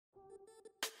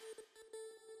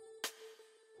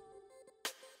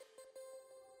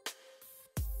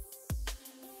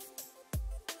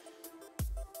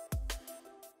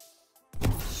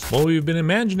While we've been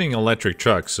imagining electric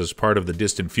trucks as part of the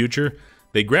distant future,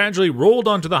 they gradually rolled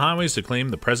onto the highways to claim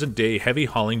the present-day heavy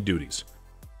hauling duties.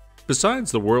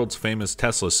 Besides the world's famous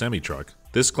Tesla semi-truck,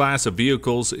 this class of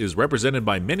vehicles is represented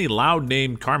by many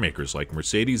loud-named carmakers like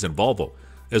Mercedes and Volvo,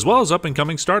 as well as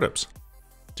up-and-coming startups.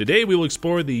 Today we will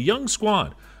explore the young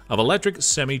squad of electric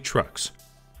semi-trucks.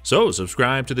 So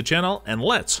subscribe to the channel and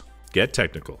let's get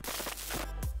technical.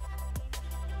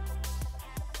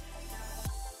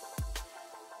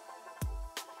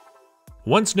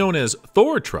 Once known as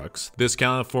Thor Trucks, this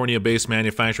California-based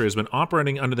manufacturer has been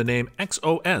operating under the name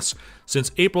Xos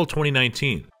since April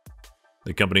 2019.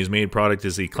 The company's main product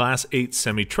is a Class 8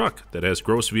 semi-truck that has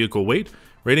gross vehicle weight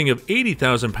rating of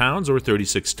 80,000 pounds or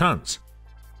 36 tons.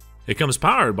 It comes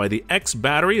powered by the X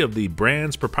battery of the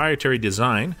brand's proprietary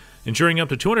design, ensuring up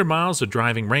to 200 miles of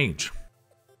driving range.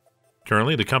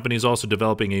 Currently, the company is also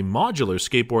developing a modular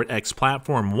Skateboard X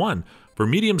Platform 1 for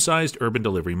medium-sized urban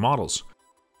delivery models.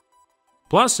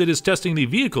 Plus, it is testing the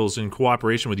vehicles in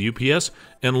cooperation with UPS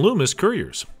and Loomis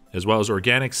Couriers, as well as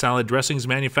organic salad dressings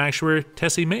manufacturer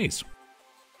Tessie Mae's.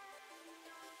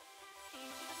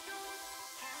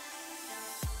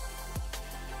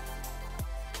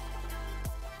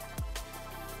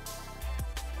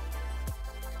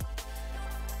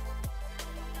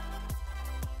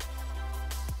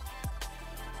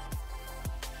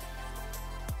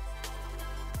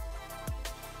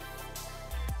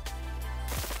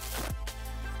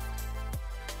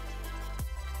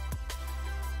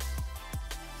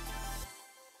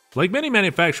 Like many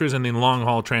manufacturers in the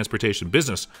long-haul transportation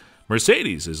business,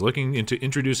 Mercedes is looking into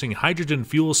introducing hydrogen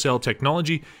fuel cell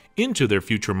technology into their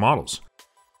future models.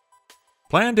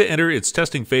 Planned to enter its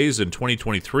testing phase in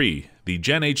 2023, the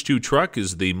Gen H2 truck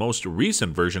is the most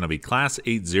recent version of a Class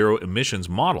 8 zero-emissions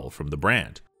model from the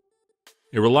brand.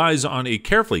 It relies on a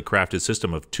carefully crafted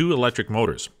system of two electric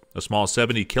motors, a small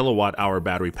 70 kilowatt-hour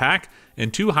battery pack,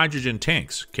 and two hydrogen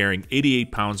tanks carrying 88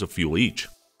 pounds of fuel each.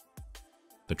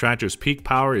 The tractor's peak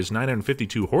power is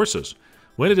 952 horses,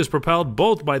 when it is propelled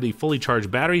both by the fully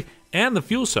charged battery and the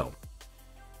fuel cell.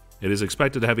 It is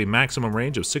expected to have a maximum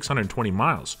range of 620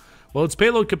 miles, while its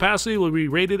payload capacity will be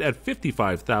rated at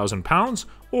 55,000 pounds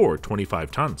or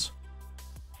 25 tons.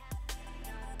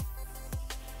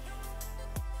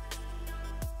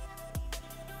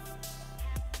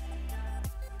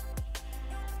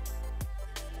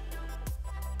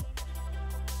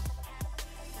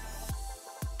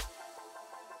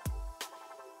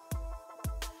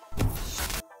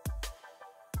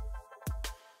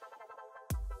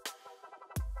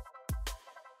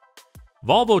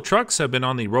 Volvo trucks have been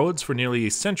on the roads for nearly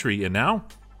a century, and now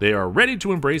they are ready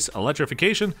to embrace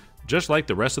electrification just like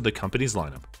the rest of the company's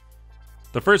lineup.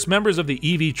 The first members of the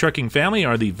EV trucking family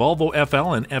are the Volvo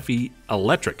FL and FE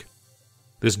Electric.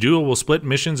 This duo will split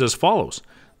missions as follows.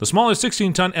 The smaller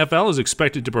 16-ton FL is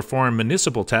expected to perform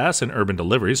municipal tasks and urban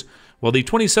deliveries, while the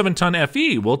 27-ton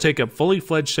FE will take up fully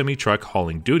fledged semi-truck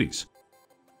hauling duties.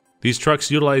 These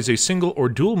trucks utilize a single or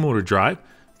dual motor drive,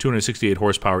 268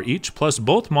 horsepower each, plus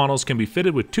both models can be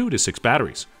fitted with 2 to 6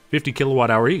 batteries, 50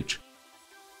 kilowatt-hour each.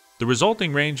 The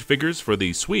resulting range figures for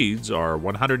the Swedes are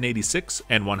 186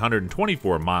 and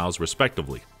 124 miles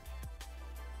respectively.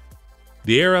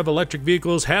 The era of electric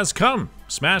vehicles has come.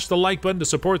 Smash the like button to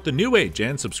support the new age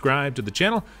and subscribe to the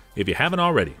channel if you haven't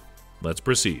already. Let's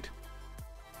proceed.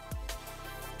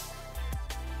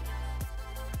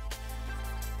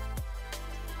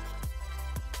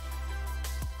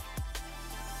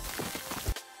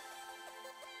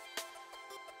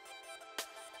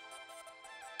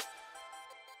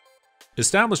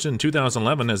 Established in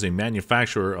 2011 as a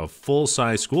manufacturer of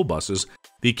full-size school buses,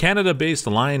 the Canada-based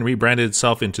Lion rebranded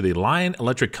itself into the Lion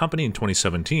Electric Company in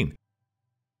 2017,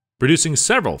 producing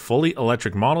several fully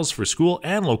electric models for school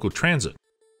and local transit.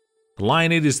 The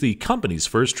Lion 8 is the company's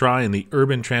first try in the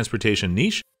urban transportation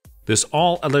niche. This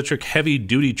all-electric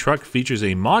heavy-duty truck features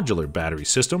a modular battery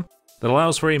system that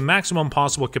allows for a maximum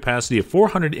possible capacity of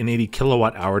 480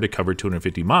 kilowatt-hour to cover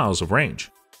 250 miles of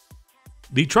range.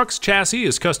 The truck's chassis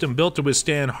is custom built to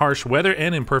withstand harsh weather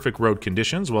and imperfect road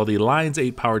conditions, while the Lion's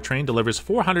 8 powertrain delivers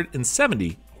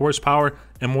 470 horsepower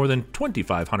and more than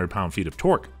 2,500 pound-feet of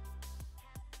torque.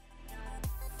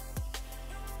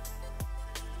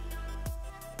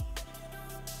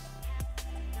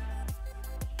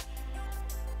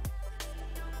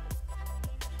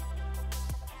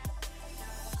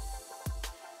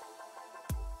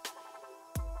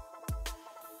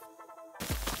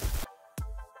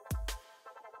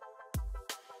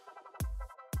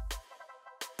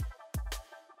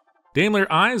 Daimler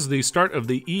eyes the start of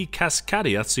the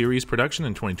eCascadia series production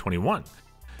in 2021.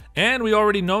 And we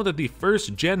already know that the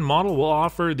first gen model will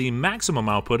offer the maximum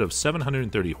output of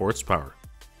 730 horsepower.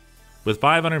 With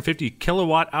 550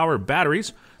 kilowatt-hour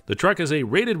batteries, the truck has a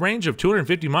rated range of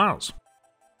 250 miles.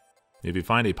 If you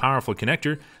find a powerful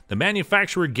connector, the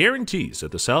manufacturer guarantees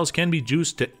that the cells can be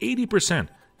juiced to 80%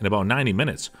 in about 90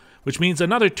 minutes, which means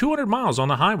another 200 miles on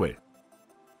the highway.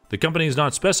 The company has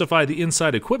not specified the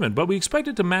inside equipment, but we expect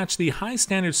it to match the high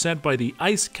standards set by the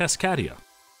eCascadia.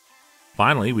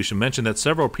 Finally, we should mention that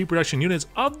several pre-production units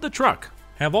of the truck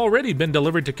have already been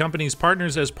delivered to companies'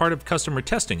 partners as part of customer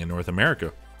testing in North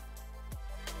America.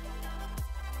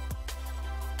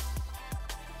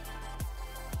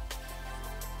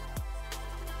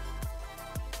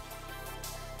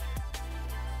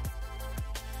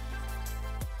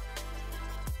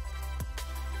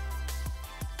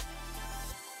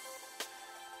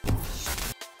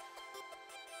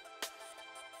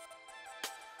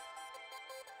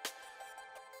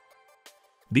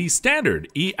 The standard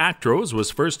eActros was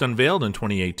first unveiled in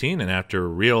 2018, and after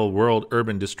real-world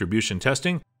urban distribution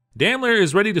testing, Daimler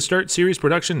is ready to start series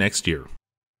production next year.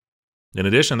 In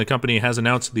addition, the company has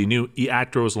announced the new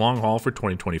eActros LongHaul for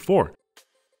 2024.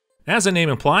 As the name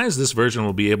implies, this version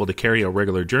will be able to carry out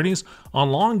regular journeys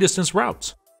on long-distance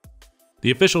routes.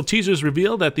 The official teasers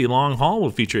reveal that the LongHaul will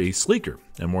feature a sleeker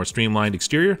and more streamlined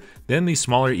exterior than the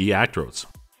smaller eActros.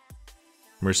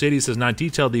 Mercedes has not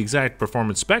detailed the exact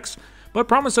performance specs, but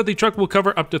promised that the truck will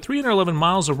cover up to 311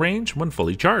 miles of range when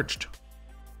fully charged.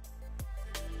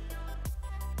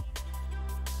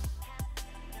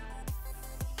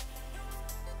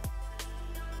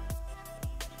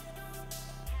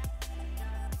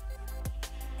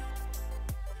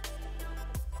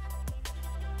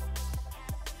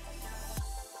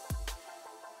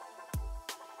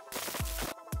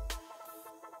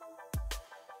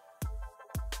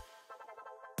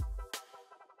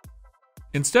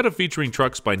 Instead of featuring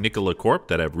trucks by Nikola Corp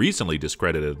that have recently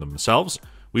discredited themselves,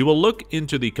 we will look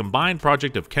into the combined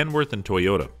project of Kenworth and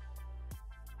Toyota.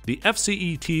 The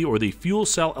FCET, or the Fuel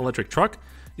Cell Electric Truck,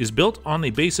 is built on the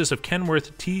basis of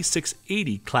Kenworth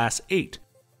T680 Class 8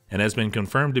 and has been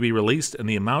confirmed to be released in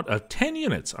the amount of 10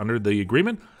 units under the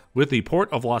agreement with the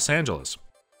Port of Los Angeles.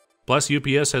 Plus,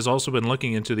 UPS has also been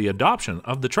looking into the adoption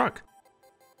of the truck.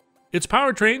 Its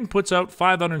powertrain puts out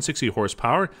 560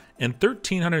 horsepower and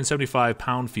 1,375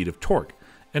 pound-feet of torque,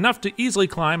 enough to easily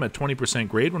climb at 20%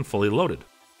 grade when fully loaded.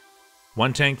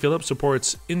 One tank fill-up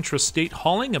supports intrastate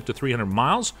hauling up to 300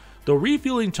 miles, though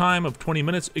refueling time of 20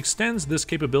 minutes extends this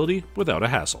capability without a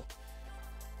hassle.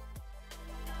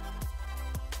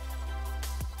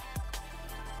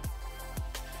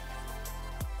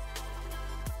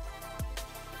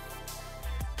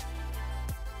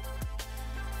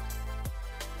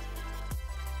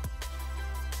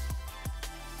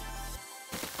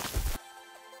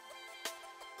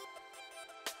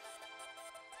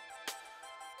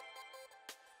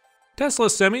 Tesla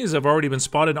semis have already been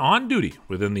spotted on duty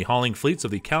within the hauling fleets of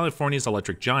the California's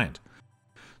electric giant,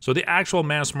 so the actual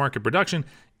mass market production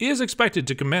is expected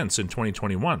to commence in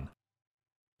 2021.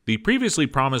 The previously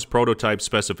promised prototype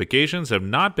specifications have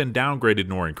not been downgraded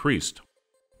nor increased.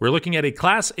 We're looking at a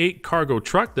Class 8 cargo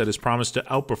truck that is promised to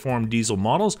outperform diesel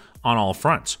models on all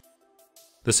fronts.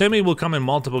 The semi will come in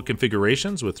multiple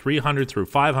configurations with 300 through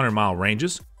 500 mile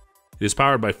ranges. It is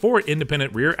powered by 4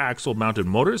 independent rear axle mounted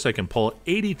motors that can pull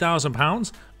 80,000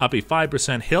 pounds up a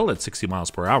 5% hill at 60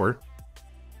 miles per hour.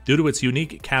 Due to its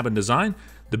unique cabin design,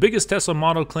 the biggest Tesla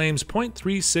model claims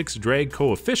 0.36 drag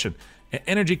coefficient and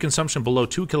energy consumption below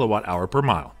 2 kilowatt-hour per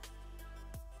mile.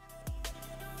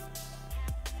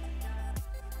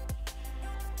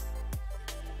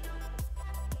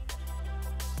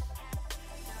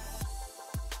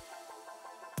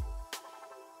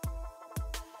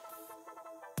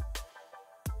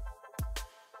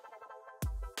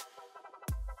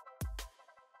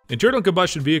 Internal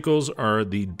combustion vehicles are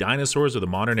the dinosaurs of the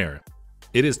modern era.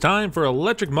 It is time for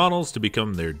electric models to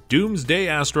become their doomsday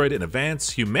asteroid and advance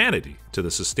humanity to the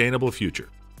sustainable future.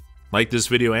 Like this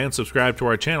video and subscribe to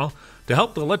our channel to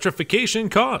help the electrification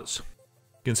cause.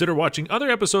 Consider watching other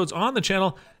episodes on the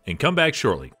channel and come back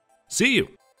shortly. See you!